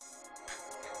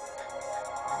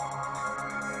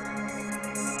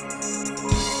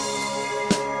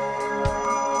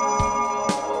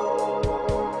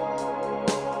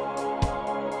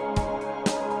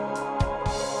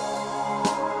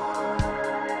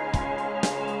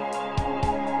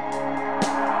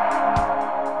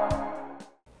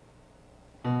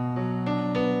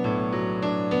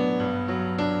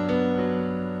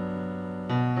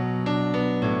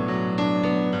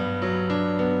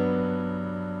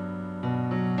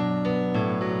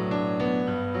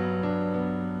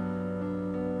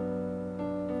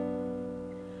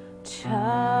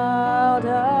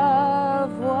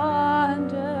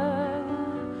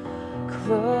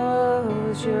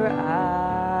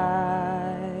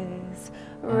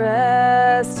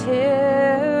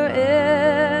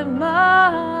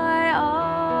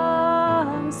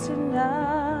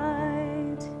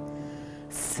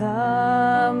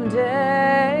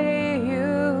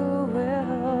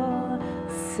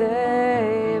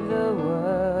save the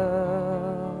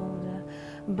world.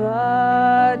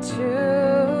 But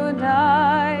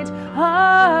tonight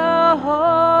I'll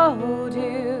hold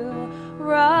you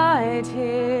right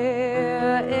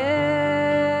here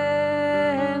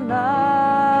in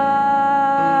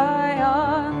my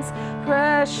arms.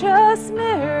 Precious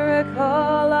miracle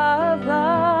of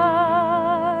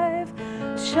life,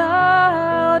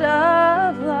 child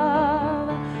of love,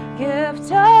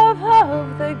 gift of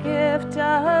hope, the gift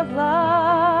of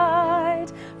light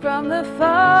from the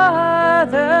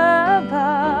Father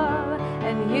above.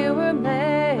 And you were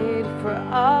made for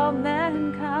all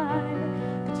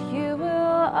mankind, but you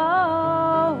will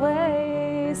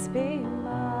always be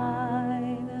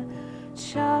mine,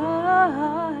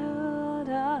 child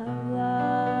of love.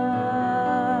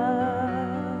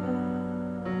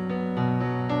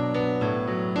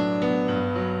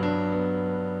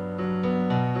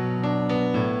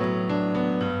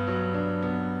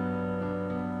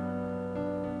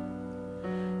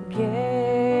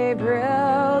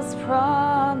 Gabriel's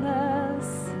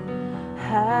promise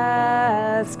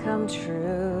has come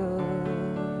true.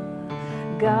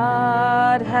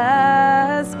 God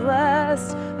has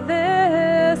blessed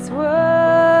this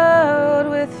world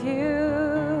with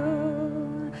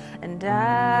you. And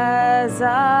as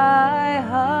I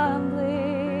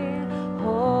humbly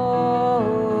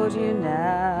hold you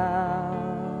now,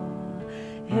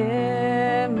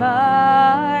 in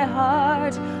my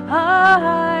heart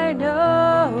I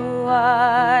know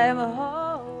I'm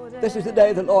holding. This is the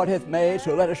day the Lord hath made,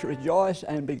 so let us rejoice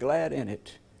and be glad in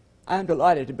it. I'm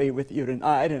delighted to be with you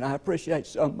tonight, and I appreciate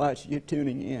so much you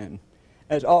tuning in.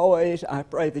 As always, I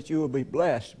pray that you will be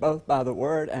blessed both by the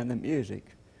Word and the music.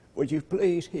 Would you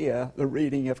please hear the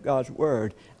reading of God's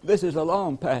Word? This is a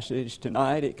long passage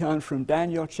tonight. It comes from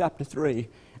Daniel chapter 3,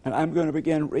 and I'm going to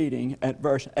begin reading at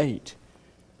verse 8.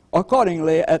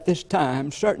 Accordingly, at this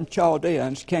time, certain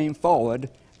Chaldeans came forward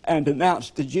and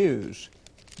denounced the Jews.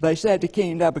 They said to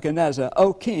King Nebuchadnezzar,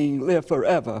 O king, live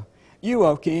forever. You,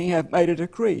 O king, have made a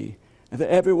decree that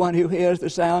everyone who hears the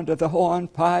sound of the horn,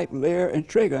 pipe, lyre, and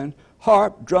trigon,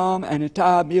 harp, drum, and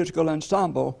entire musical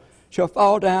ensemble shall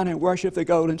fall down and worship the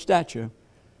golden statue.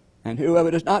 And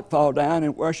whoever does not fall down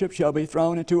and worship shall be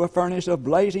thrown into a furnace of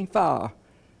blazing fire.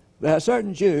 There are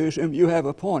certain Jews whom you have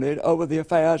appointed over the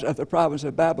affairs of the province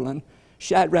of Babylon,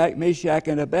 Shadrach, Meshach,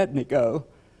 and Abednego.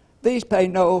 These pay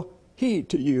no heed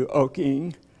to you, O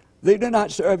king. They do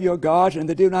not serve your gods, and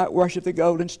they do not worship the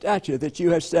golden statue that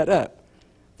you have set up.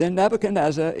 Then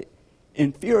Nebuchadnezzar,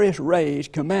 in furious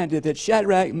rage, commanded that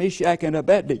Shadrach, Meshach, and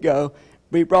Abednego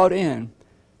be brought in.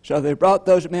 So they brought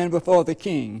those men before the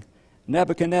king.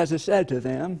 Nebuchadnezzar said to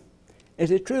them, Is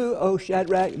it true, O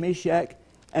Shadrach, Meshach,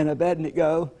 and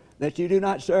Abednego, that you do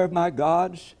not serve my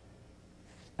gods,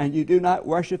 and you do not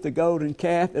worship the golden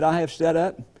calf that I have set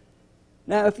up?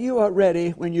 Now if you are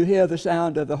ready when you hear the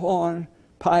sound of the horn,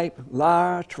 pipe,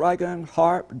 lyre, trigon,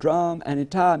 harp, drum, and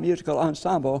entire musical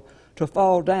ensemble, to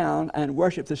fall down and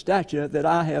worship the statue that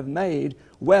I have made,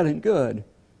 well and good.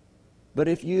 But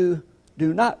if you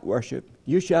do not worship,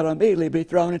 you shall immediately be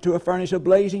thrown into a furnace of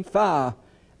blazing fire.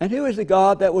 And who is the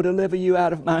God that will deliver you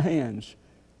out of my hands?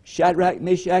 Shadrach,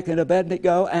 Meshach, and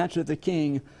Abednego answered the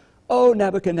king, O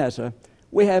Nebuchadnezzar,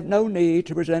 we have no need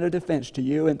to present a defense to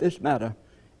you in this matter.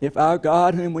 If our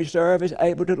God whom we serve is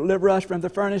able to deliver us from the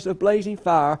furnace of blazing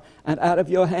fire and out of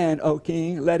your hand, O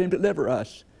king, let him deliver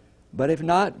us. But if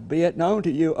not, be it known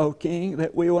to you, O king,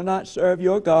 that we will not serve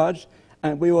your gods,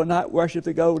 and we will not worship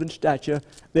the golden statue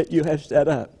that you have set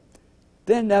up.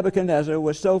 Then Nebuchadnezzar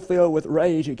was so filled with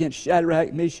rage against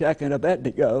Shadrach, Meshach, and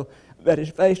Abednego that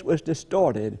his face was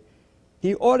distorted.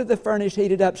 He ordered the furnace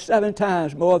heated up 7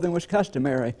 times more than was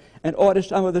customary, and ordered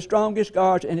some of the strongest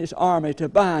guards in his army to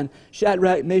bind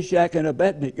Shadrach, Meshach, and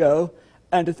Abednego,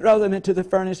 and to throw them into the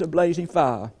furnace of blazing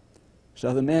fire.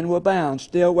 So the men were bound,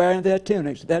 still wearing their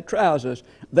tunics, their trousers,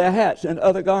 their hats, and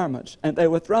other garments, and they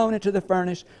were thrown into the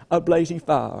furnace of blazing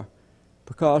fire.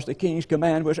 Because the king's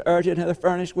command was urgent and the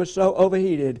furnace was so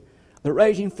overheated, the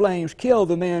raging flames killed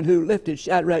the men who lifted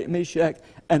Shadrach, Meshach,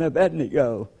 and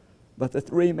Abednego. But the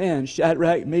 3 men,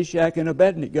 Shadrach, Meshach, and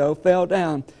Abednego, fell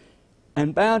down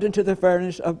and bound into the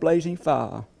furnace of blazing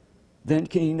fire. Then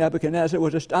King Nebuchadnezzar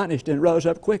was astonished and rose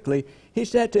up quickly. He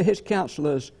said to his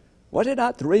counselors, Was it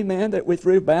not 3 men that we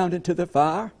threw bound into the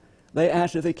fire? They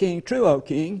answered the king, True, O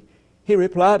king. He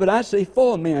replied, But I see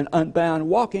 4 men unbound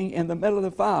walking in the middle of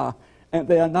the fire, and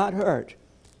they are not hurt.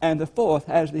 And the 4th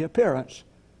has the appearance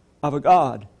of a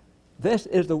god. This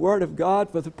is the word of God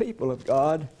for the people of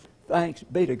God. Thanks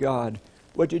be to God.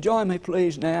 Would you join me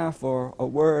please now for a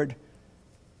word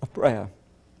of prayer?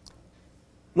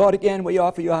 Lord, again, we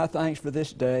offer you our thanks for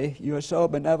this day. You are so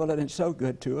benevolent and so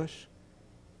good to us.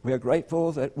 We are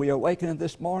grateful that we are awakened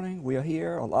this morning. We are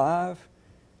here alive.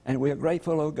 And we are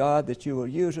grateful, O God, that you will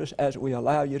use us as we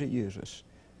allow you to use us.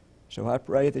 So I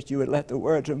pray that you would let the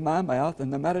words of my mouth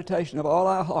and the meditation of all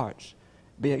our hearts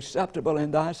be acceptable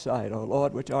in thy sight, O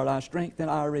Lord, which art our strength and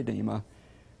our Redeemer.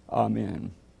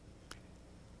 Amen.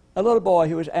 A little boy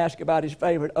who was asked about his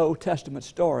favorite Old Testament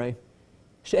story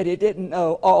said he didn't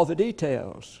know all the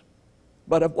details,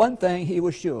 but of one thing he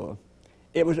was sure.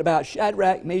 It was about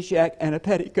Shadrach, Meshach, and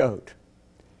Abednego.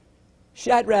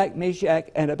 Shadrach, Meshach,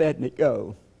 and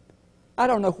Abednego. I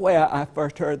don't know where I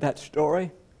first heard that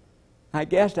story. I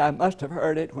guess I must have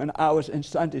heard it when I was in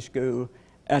Sunday school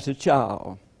as a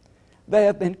child. They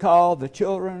have been called the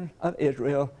children of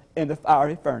Israel in the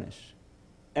fiery furnace,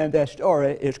 and their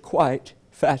story is quite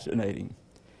fascinating.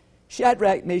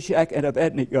 Shadrach, Meshach, and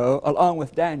Abednego, along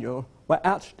with Daniel, were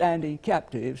outstanding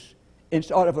captives in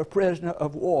sort of a prisoner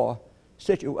of war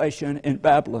situation in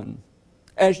Babylon.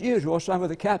 As usual, some of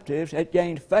the captives had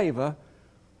gained favor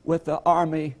with the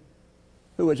army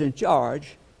who was in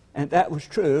charge, and that was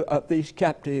true of these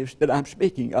captives that I'm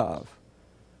speaking of.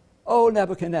 Old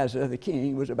Nebuchadnezzar, the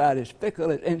king, was about as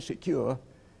fickle and insecure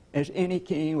as any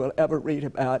king will ever read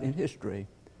about in history.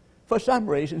 For some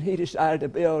reason, he decided to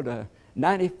build a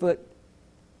 90-foot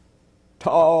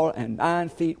tall and 9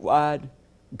 feet wide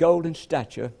golden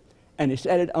statue, and he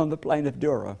set it on the plain of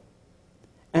Dura.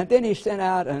 And then he sent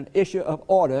out an issue of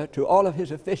order to all of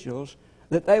his officials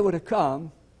that they were to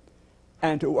come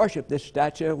and to worship this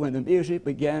statue when the music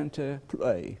began to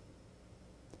play.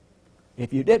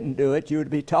 If you didn't do it, you would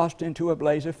be tossed into a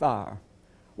blaze of fire.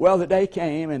 Well, the day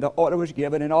came and the order was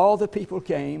given, and all the people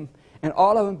came, and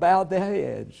all of them bowed their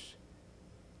heads.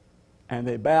 And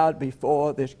they bowed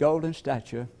before this golden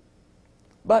statue.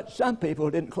 But some people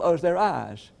didn't close their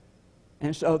eyes.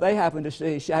 And so they happened to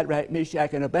see Shadrach,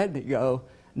 Meshach, and Abednego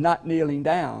not kneeling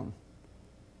down.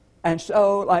 And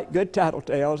so, like good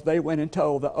tattletales, they went and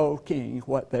told the old king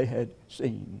what they had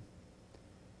seen.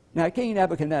 Now, King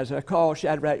Nebuchadnezzar called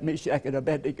Shadrach, Meshach, and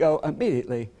Abednego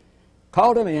immediately,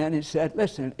 called them in and said,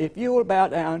 listen, if you will bow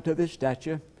down to this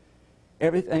statue,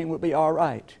 everything will be all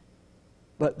right.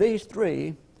 But these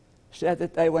three said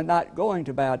that they were not going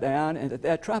to bow down and that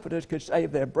their trumpeters could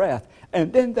save their breath.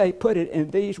 And then they put it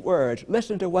in these words.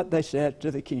 Listen to what they said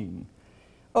to the king.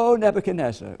 O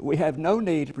Nebuchadnezzar, we have no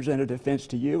need to present a defense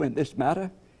to you in this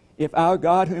matter. If our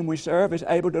God whom we serve is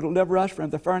able to deliver us from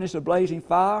the furnace of blazing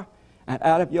fire and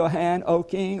out of your hand, O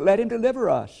king, let him deliver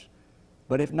us.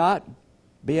 But if not,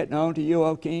 be it known to you,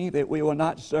 O king, that we will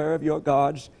not serve your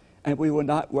gods and we will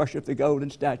not worship the golden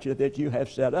statue that you have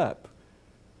set up.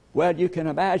 Well, you can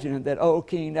imagine that old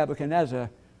King Nebuchadnezzar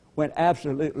went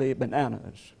absolutely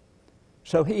bananas.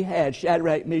 So he had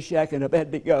Shadrach, Meshach, and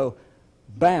Abednego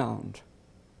bound.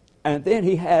 And then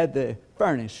he had the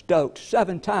furnace stoked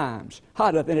 7 times,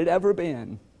 hotter than it had ever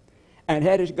been, and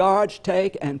had his guards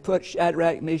take and put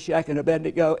Shadrach, Meshach, and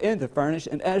Abednego in the furnace.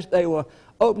 And as they were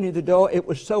opening the door, it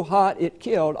was so hot it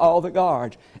killed all the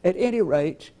guards. At any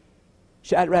rate,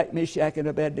 Shadrach, Meshach, and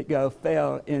Abednego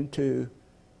fell into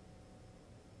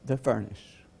the furnace.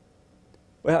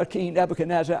 Well, King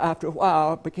Nebuchadnezzar, after a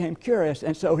while, became curious,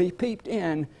 and so he peeped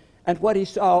in, and what he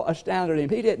saw astounded him.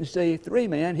 He didn't see 3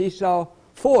 men, he saw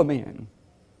 4 men.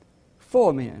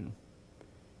 4 men.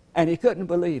 And he couldn't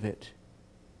believe it.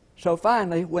 So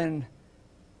finally, when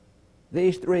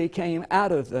these 3 came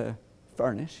out of the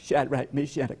furnace, Shadrach,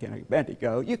 Meshach, and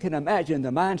Abednego, you can imagine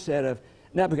the mindset of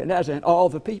Nebuchadnezzar and all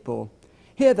the people.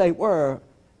 Here they were.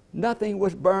 Nothing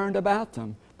was burned about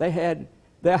them.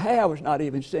 Their hair was not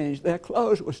even singed. Their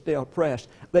clothes were still pressed.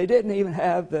 They didn't even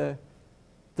have the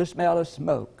smell of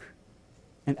smoke.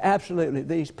 And absolutely,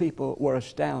 these people were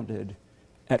astounded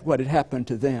at what had happened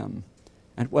to them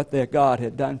and what their God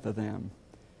had done for them.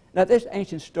 Now, this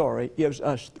ancient story gives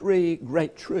us 3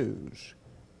 great truths.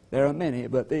 There are many,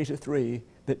 but these are 3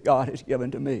 that God has given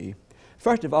to me.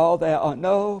 First of all, there are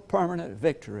no permanent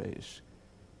victories.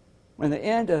 When the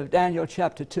end of Daniel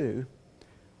chapter 2,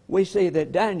 we see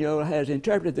that Daniel has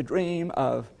interpreted the dream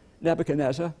of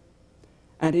Nebuchadnezzar,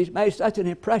 and he's made such an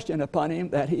impression upon him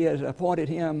that he has appointed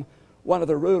him one of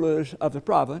the rulers of the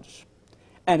province.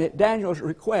 And at Daniel's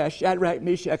request, Shadrach,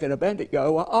 Meshach, and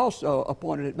Abednego were also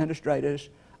appointed administrators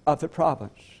of the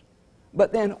province.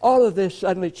 But then all of this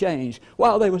suddenly changed.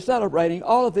 While they were celebrating,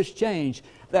 all of this changed.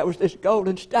 There was this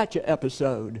golden statue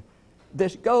episode.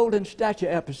 This golden statue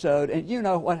episode, and you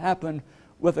know what happened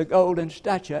with the golden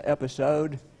statue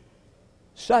episode.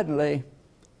 Suddenly,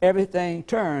 everything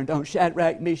turned on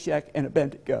Shadrach, Meshach, and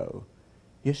Abednego.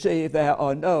 You see, there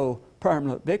are no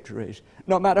permanent victories.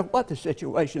 No matter what the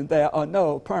situation, there are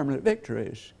no permanent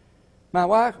victories.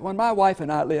 When my wife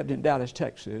and I lived in Dallas,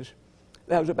 Texas,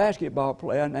 there was a basketball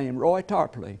player named Roy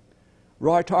Tarpley.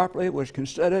 Roy Tarpley was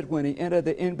considered, when he entered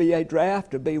the NBA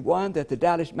draft, to be one that the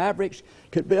Dallas Mavericks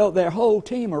could build their whole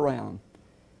team around.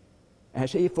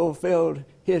 As he fulfilled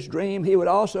his dream, he would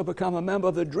also become a member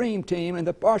of the dream team in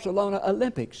the Barcelona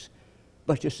Olympics.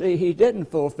 But you see, he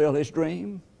didn't fulfill his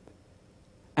dream.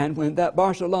 And when that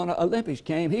Barcelona Olympics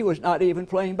came, he was not even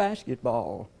playing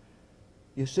basketball.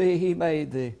 You see, he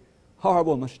made the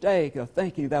horrible mistake of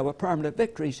thinking there were permanent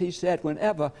victories. He said,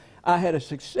 whenever I had a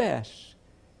success,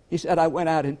 he said, I went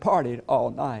out and partied all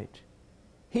night.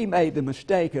 He made the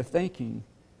mistake of thinking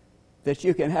that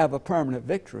you can have a permanent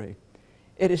victory.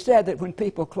 It is said that when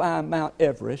people climb Mount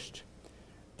Everest,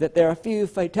 that there are few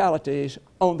fatalities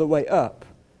on the way up.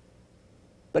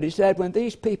 But he said when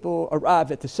these people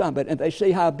arrive at the summit and they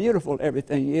see how beautiful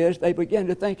everything is, they begin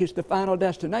to think it's the final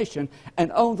destination.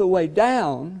 And on the way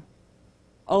down,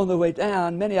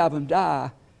 many of them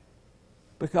die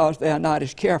because they are not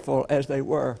as careful as they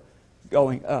were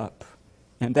going up.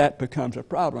 And that becomes a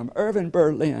problem. Irving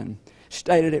Berlin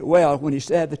stated it well when he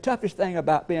said the toughest thing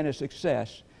about being a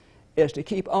success is to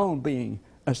keep on being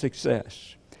a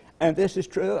success. And this is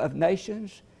true of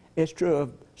nations, it's true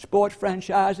of sports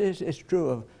franchises, it's true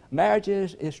of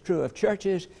marriages, it's true of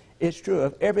churches, it's true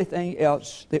of everything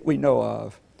else that we know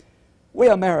of. We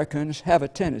Americans have a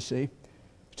tendency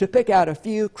to pick out a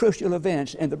few crucial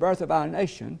events in the birth of our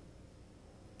nation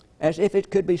as if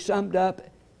it could be summed up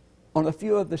on a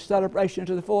few of the celebrations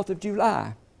of the 4th of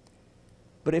July.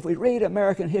 But if we read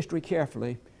American history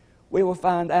carefully, we will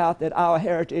find out that our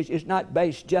heritage is not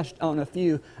based just on a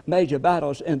few major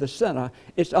battles in the center.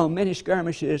 It's on many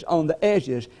skirmishes on the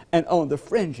edges and on the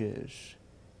fringes.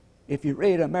 If you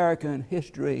read American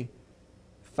history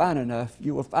fine enough,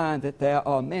 you will find that there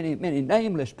are many, many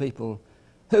nameless people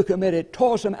who committed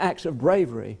toilsome acts of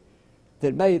bravery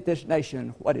that made this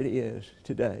nation what it is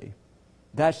today.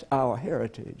 That's our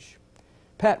heritage.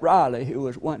 Pat Riley, who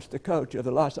was once the coach of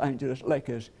the Los Angeles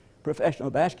Lakers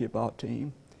professional basketball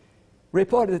team,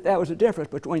 reported that there was a difference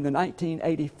between the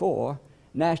 1984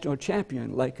 national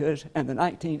champion Lakers and the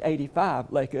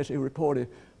 1985 Lakers who reported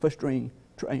for spring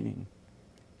training.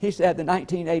 He said the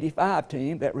 1985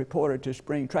 team that reported to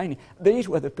spring training, these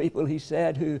were the people, he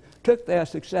said, who took their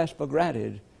success for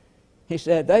granted. He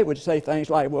said they would say things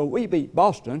like, well, we beat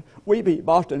Boston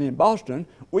in Boston,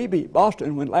 we beat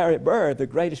Boston when Larry Bird, the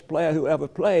greatest player who ever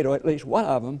played, or at least one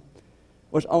of them,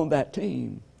 was on that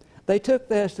team. They took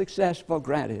their success for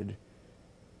granted.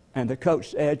 And the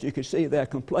coach said you could see their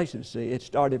complacency. It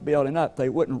started building up. They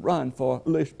wouldn't run for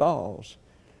loose balls.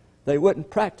 They wouldn't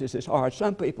practice as hard.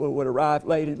 Some people would arrive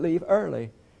late and leave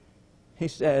early. He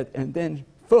said, and then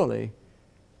fully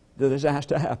the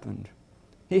disaster happened.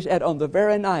 He said on the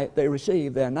very night they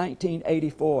received their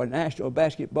 1984 National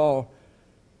Basketball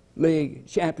League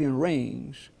champion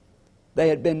rings, they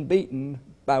had been beaten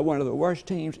by one of the worst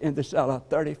teams in the cellar,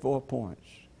 34 points.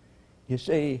 You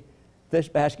see, this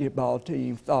basketball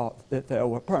team thought that there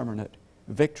were permanent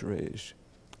victories,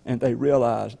 and they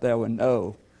realized there were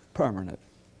no permanent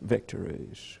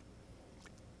victories.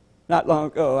 Not long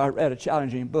ago, I read a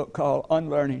challenging book called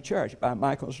Unlearning Church by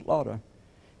Michael Slaughter.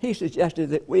 He suggested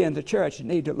that we in the church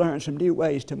need to learn some new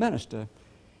ways to minister.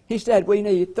 He said we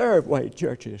need third wave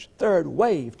churches.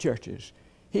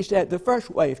 He said the first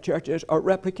wave churches are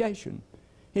replication.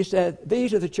 He said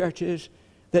these are the churches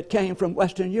that came from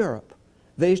Western Europe.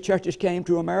 These churches came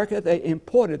to America. They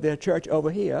imported their church over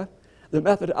here. The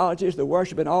methodologies, the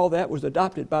worship, and all that was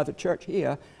adopted by the church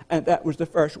here, and that was the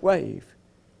first wave.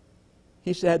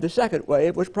 He said the second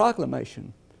wave was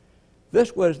proclamation.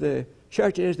 This was the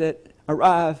churches that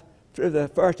arrived through the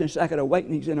first and second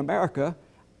awakenings in America,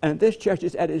 and this church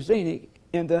is at its zenith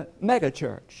in the mega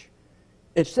church.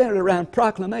 It's centered around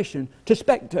proclamation to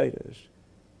spectators.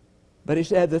 But he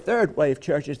said the third wave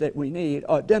churches that we need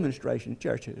are demonstration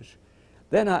churches.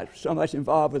 They're not so much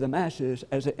involved with the masses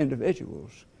as the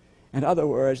individuals. In other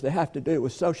words, they have to do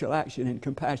with social action and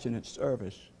compassionate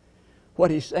service.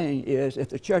 What he's saying is if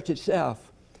the church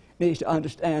itself needs to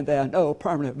understand there are no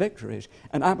permanent victories,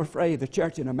 and I'm afraid the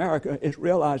church in America is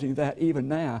realizing that even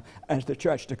now as the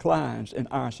church declines in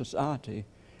our society,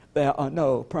 there are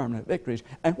no permanent victories.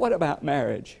 And what about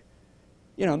marriage?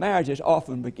 You know, marriages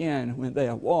often begin when they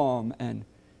are warm and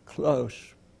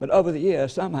close, but over the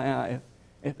years, somehow,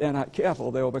 if they're not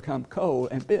careful, they will become cold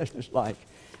and businesslike.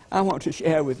 I want to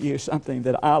share with you something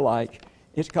that I like.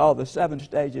 It's called the 7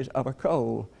 stages of a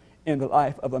cold in the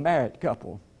life of a married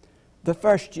couple. The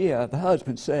first year, the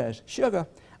husband says, "Sugar,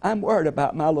 I'm worried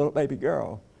about my little baby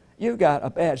girl. You got a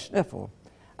bad sniffle.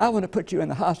 I want to put you in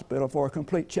the hospital for a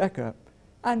complete checkup.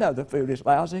 I know the food is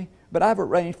lousy, but I've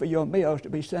arranged for your meals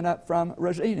to be sent up from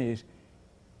Rosini's.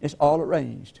 It's all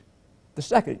arranged. The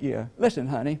second year, listen,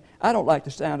 honey, I don't like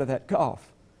the sound of that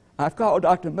cough. I've called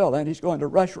Dr. Miller, and he's going to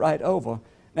rush right over.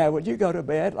 Now, would you go to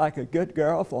bed like a good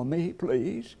girl for me,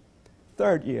 please?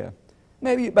 Third year,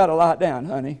 maybe you better lie down,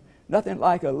 honey. Nothing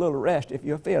like a little rest if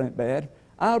you're feeling bad.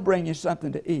 I'll bring you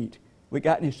something to eat. We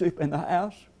got any soup in the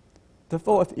house? The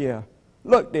fourth year,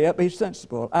 look, dear, be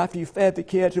sensible. After you fed the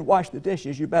kids and washed the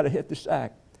dishes, you better hit the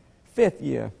sack. Fifth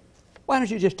year, why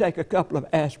don't you just take a couple of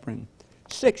aspirin?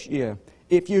 Sixth year,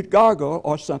 if you'd gargle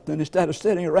or something instead of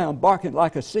sitting around barking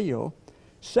like a seal.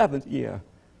 Seventh year,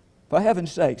 for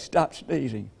heaven's sake, stop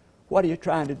sneezing. What are you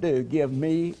trying to do, give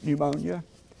me pneumonia?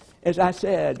 As I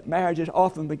said, marriages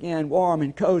often begin warm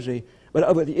and cozy, but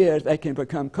over the years they can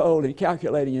become cold and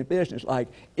calculating and businesslike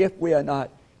if we are not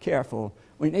careful.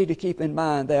 We need to keep in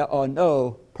mind there are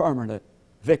no permanent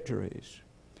victories.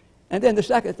 And then the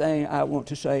second thing I want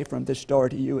to say from this story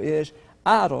to you is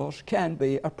idols can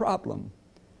be a problem.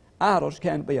 Idols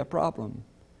can be a problem.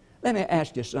 Let me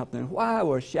ask you something. Why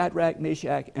were Shadrach,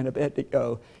 Meshach, and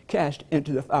Abednego cast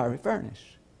into the fiery furnace?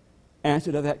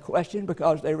 Answer to that question,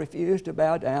 because they refused to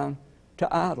bow down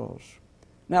to idols.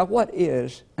 Now, what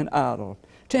is an idol?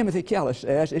 Timothy Keller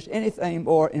says it's anything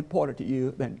more important to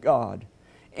you than God.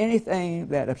 Anything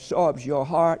that absorbs your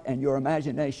heart and your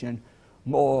imagination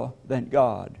more than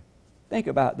God. Think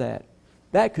about that.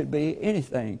 That could be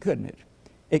anything, couldn't it?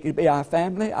 It could be our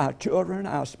family, our children,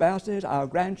 our spouses, our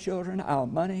grandchildren, our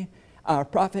money, our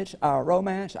profits, our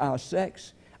romance, our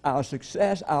sex, our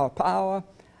success, our power,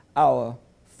 our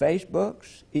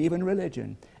Facebooks, even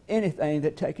religion. Anything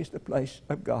that takes the place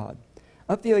of God.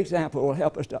 A few examples will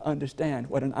help us to understand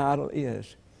what an idol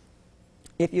is.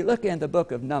 If you look in the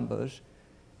book of Numbers,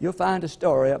 you'll find a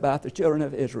story about the children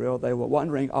of Israel. They were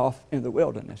wandering off in the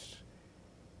wilderness.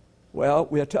 Well,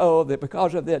 we're told that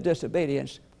because of their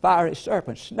disobedience, fiery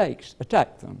serpents, snakes,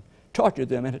 attacked them, tortured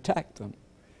them, and attacked them.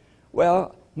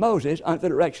 Well, Moses, under the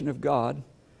direction of God,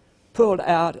 pulled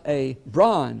out a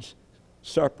bronze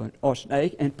serpent or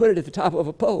snake and put it at the top of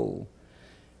a pole.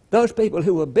 Those people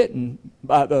who were bitten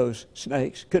by those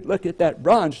snakes could look at that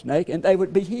bronze snake and they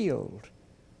would be healed.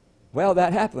 Well,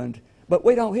 that happened, but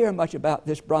we don't hear much about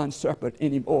this bronze serpent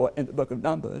anymore in the book of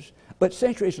Numbers. But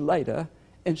centuries later,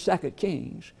 in 2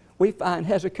 Kings, we find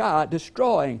Hezekiah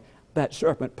destroying that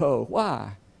serpent pole.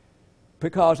 Why?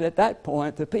 Because at that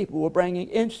point the people were bringing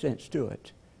incense to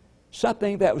it.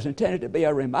 Something that was intended to be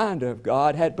a reminder of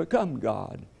God had become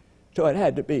God, so it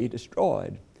had to be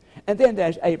destroyed. And then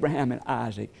there's Abraham and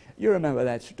Isaac. You remember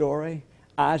that story?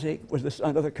 Isaac was the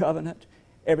son of the covenant.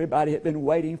 Everybody had been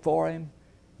waiting for him.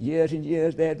 Years and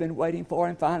years they had been waiting for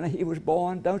him. Finally he was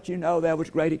born. Don't you know there was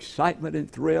great excitement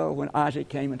and thrill when Isaac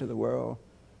came into the world?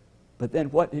 But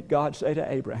then what did God say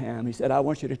to Abraham? He said, I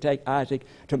want you to take Isaac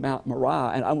to Mount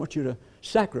Moriah, and I want you to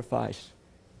sacrifice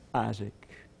Isaac.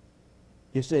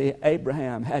 You see,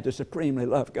 Abraham had to supremely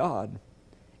love God.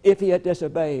 If he had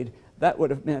disobeyed, that would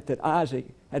have meant that Isaac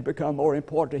had become more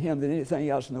important to him than anything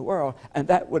else in the world, and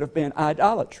that would have been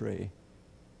idolatry.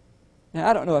 Now,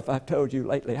 I don't know if I've told you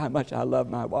lately how much I love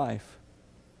my wife.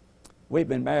 We've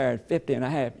been married 50 and a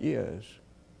half years.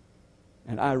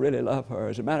 And I really love her.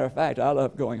 As a matter of fact, I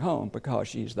love going home because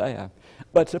she's there.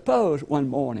 But suppose one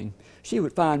morning she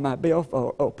would find my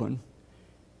billfold open,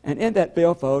 and in that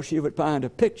billfold she would find a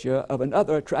picture of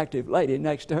another attractive lady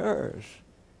next to hers.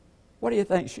 What do you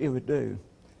think she would do?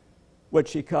 Would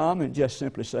she come and just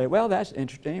simply say, well, that's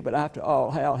interesting, but after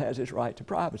all, Hal has his right to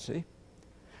privacy?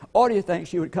 Or do you think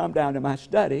she would come down to my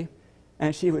study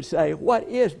and she would say, what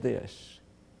is this?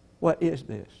 What is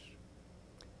this?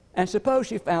 And suppose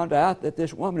she found out that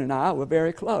this woman and I were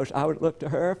very close. I would look to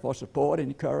her for support and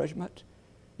encouragement.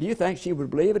 Do you think she would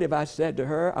believe it if I said to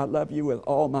her, I love you with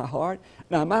all my heart?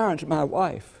 Now, Myron's my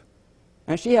wife,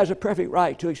 and she has a perfect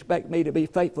right to expect me to be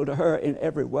faithful to her in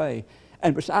every way.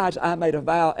 And besides, I made a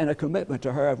vow and a commitment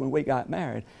to her when we got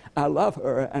married. I love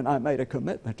her, and I made a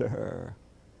commitment to her.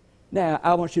 Now,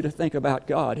 I want you to think about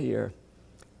God here.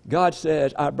 God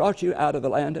says, I brought you out of the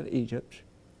land of Egypt,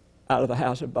 out of the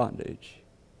house of bondage.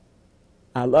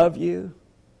 I love you.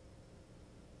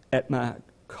 At my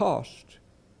cost,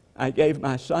 I gave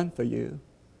my son for you.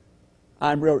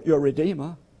 I'm your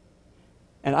Redeemer.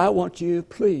 And I want you,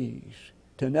 please,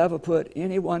 to never put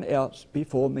anyone else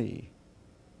before me.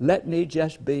 Let me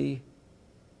just be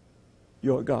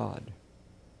your God.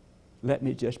 Let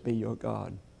me just be your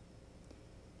God.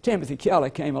 Timothy Keller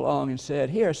came along and said,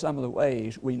 here are some of the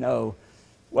ways we know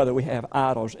whether we have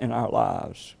idols in our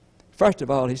lives. First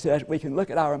of all, he says, we can look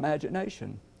at our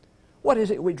imagination. What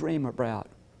is it we dream about?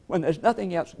 When there's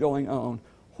nothing else going on,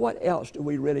 what else do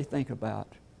we really think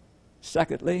about?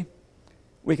 Secondly,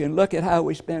 we can look at how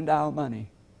we spend our money.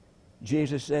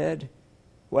 Jesus said,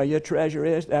 where your treasure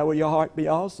is, there will your heart be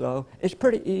also. It's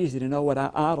pretty easy to know what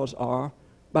our idols are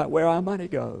by where our money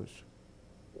goes.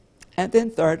 And then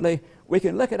thirdly, we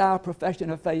can look at our profession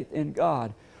of faith in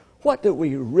God. What do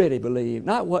we really believe?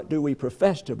 Not what do we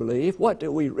profess to believe. What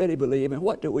do we really believe, and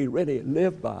what do we really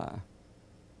live by?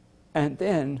 And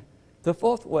then the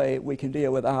fourth way we can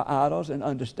deal with our idols and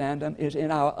understand them is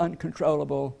in our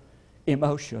uncontrollable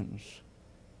emotions.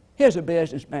 Here's a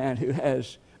businessman who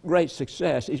has great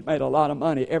success. He's made a lot of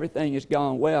money. Everything has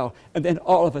gone well. And then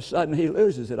all of a sudden he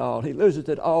loses it all. He loses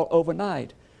it all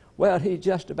overnight. Well, he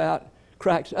just about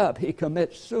cracks up. He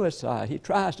commits suicide. He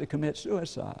tries to commit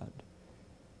suicide.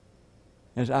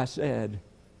 As I said,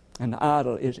 an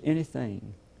idol is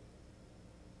anything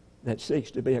that seeks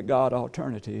to be a God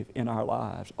alternative in our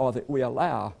lives, or that we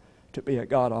allow to be a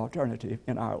God alternative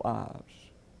in our lives.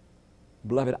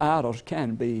 Beloved, idols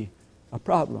can be a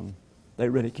problem. They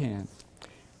really can.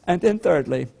 And then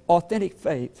thirdly, authentic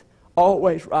faith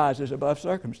always rises above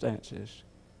circumstances.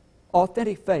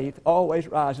 Authentic faith always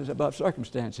rises above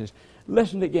circumstances.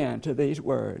 Listen again to these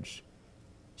words.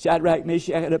 Shadrach,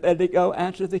 Meshach, and Abednego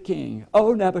answered the king,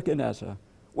 O Nebuchadnezzar,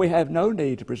 we have no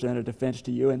need to present a defense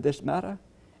to you in this matter.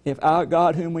 If our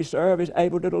God whom we serve is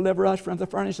able to deliver us from the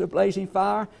furnace of blazing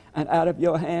fire, and out of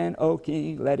your hand, O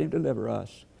king, let him deliver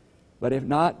us. But if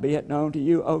not, be it known to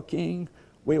you, O king,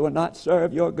 we will not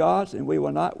serve your gods, and we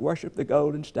will not worship the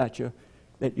golden statue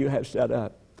that you have set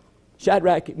up.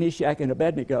 Shadrach, Meshach, and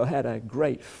Abednego had a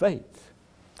great faith.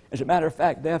 As a matter of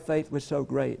fact, their faith was so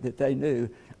great that they knew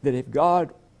that if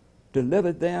God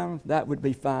delivered them, that would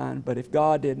be fine. But if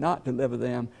God did not deliver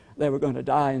them, they were going to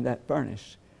die in that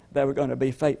furnace. They were going to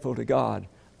be faithful to God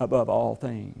above all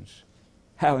things.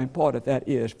 How important that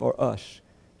is for us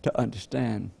to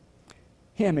understand.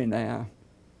 Hear me now.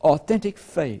 Authentic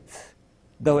faith,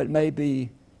 though it may be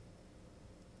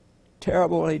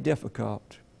terribly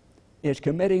difficult, is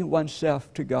committing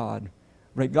oneself to God,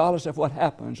 regardless of what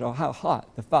happens or how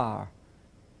hot the fire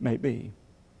may be.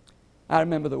 I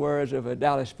remember the words of a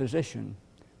Dallas physician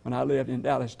when I lived in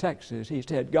Dallas, Texas. He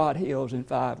said, God heals in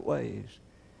 5 ways.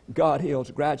 God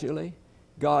heals gradually.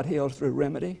 God heals through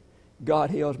remedy. God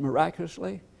heals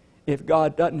miraculously. If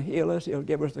God doesn't heal us, he'll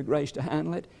give us the grace to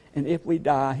handle it. And if we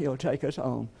die, he'll take us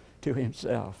home to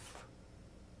himself.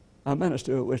 A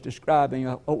minister was describing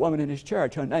a woman in his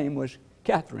church. Her name was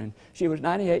Catherine. She was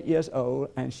 98 years old,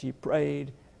 and she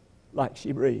prayed like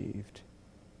she breathed.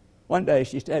 One day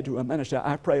she said to a minister,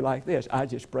 I pray like this. I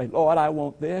just pray, Lord, I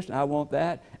want this, and I want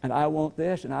that, and I want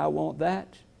this, and I want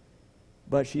that.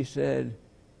 But she said,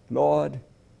 Lord,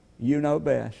 you know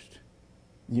best.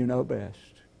 You know best.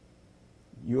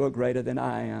 You are greater than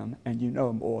I am, and you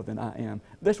know more than I am.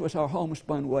 This was her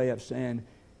homespun way of saying,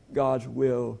 God's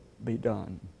will be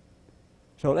done.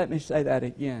 So let me say that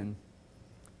again.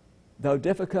 Though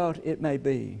difficult it may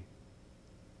be,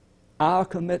 our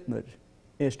commitment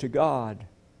is to God,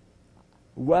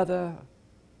 whether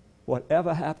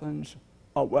whatever happens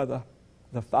or whether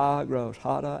the fire grows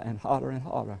hotter and hotter and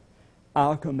hotter.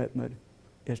 Our commitment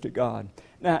is to God.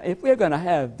 Now, if we're going to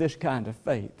have this kind of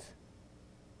faith,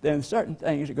 then certain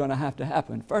things are going to have to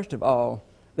happen. First of all,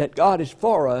 that God is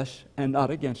for us and not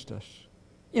against us.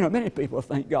 You know, many people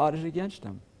think God is against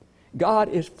them. God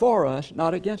is for us,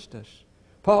 not against us.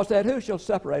 Paul said, who shall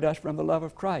separate us from the love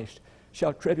of Christ?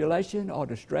 Shall tribulation or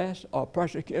distress or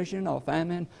persecution or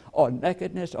famine or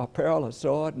nakedness or peril or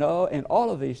sword? No, in all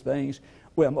of these things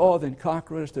we're more than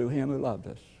conquerors through him who loved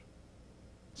us.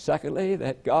 Secondly,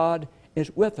 that God is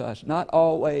with us, not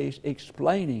always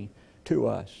explaining to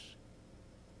us.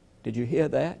 Did you hear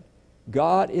that?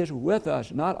 God is with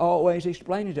us, not always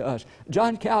explaining to us.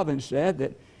 John Calvin said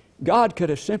that God could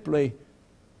have simply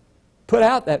put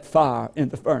out that fire in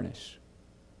the furnace.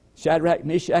 Shadrach,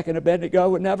 Meshach, and Abednego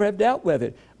would never have dealt with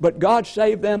it. But God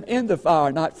saved them in the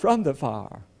fire, not from the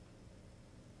fire.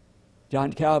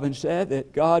 John Calvin said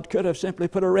that God could have simply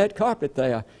put a red carpet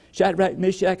there. Shadrach,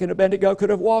 Meshach, and Abednego could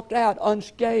have walked out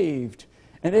unscathed,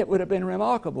 and it would have been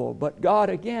remarkable. But God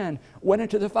again went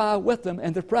into the fire with them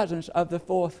in the presence of the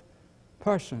fourth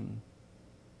person.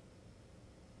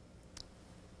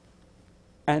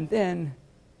 And then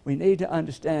we need to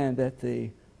understand that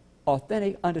the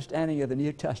authentic understanding of the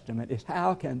New Testament is,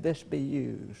 how can this be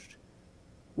used?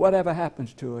 Whatever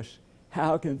happens to us,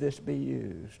 how can this be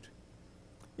used?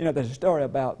 You know, there's a story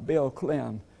about Bill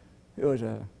Clem, who was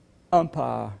an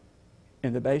umpire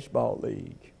in the baseball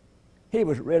league. He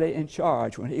was really in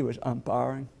charge when he was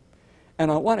umpiring. And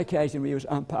on one occasion when he was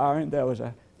umpiring, there was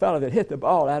a fellow that hit the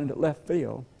ball out into left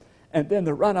field. And then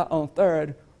the runner on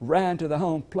third ran to the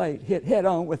home plate, hit head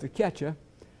on with the catcher,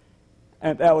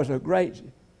 and there was a great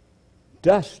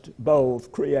dust bowl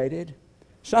created.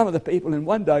 Some of the people in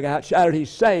one dugout shouted he's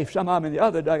safe. Some of them in the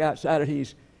other dugout shouted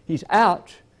he's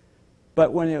out.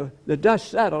 But when the dust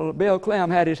settled, Bill Clem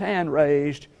had his hand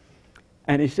raised,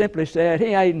 and he simply said,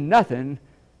 he ain't nothing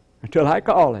until I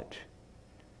call it.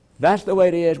 That's the way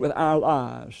it is with our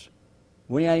lives.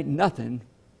 We ain't nothing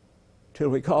till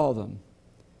we call them.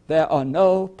 There are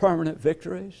no permanent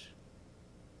victories.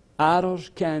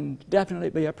 Idols can definitely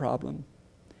be a problem.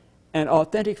 And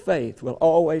authentic faith will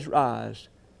always rise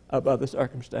above the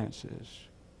circumstances.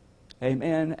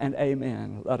 Amen and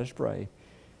amen. Let us pray.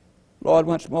 Lord,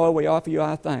 once more we offer you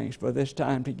our thanks for this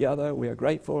time together. We are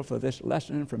grateful for this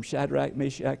lesson from Shadrach,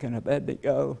 Meshach, and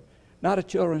Abednego. Not a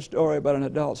children's story, but an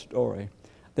adult story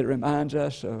that reminds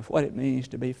us of what it means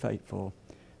to be faithful.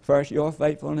 First, your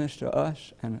faithfulness to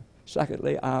us, and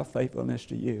secondly, our faithfulness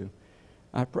to you.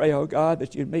 I pray, oh God,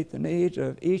 that you'd meet the needs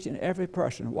of each and every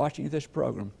person watching this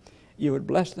program. You would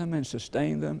bless them and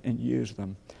sustain them and use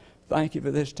them. Thank you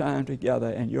for this time together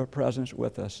and your presence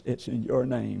with us. It's in your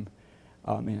name.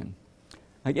 Amen.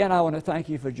 Again, I want to thank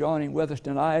you for joining with us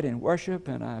tonight in worship,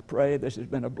 and I pray this has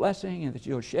been a blessing and that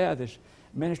you'll share this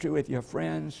ministry with your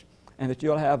friends and that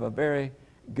you'll have a very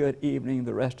good evening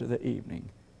the rest of the evening.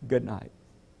 Good night.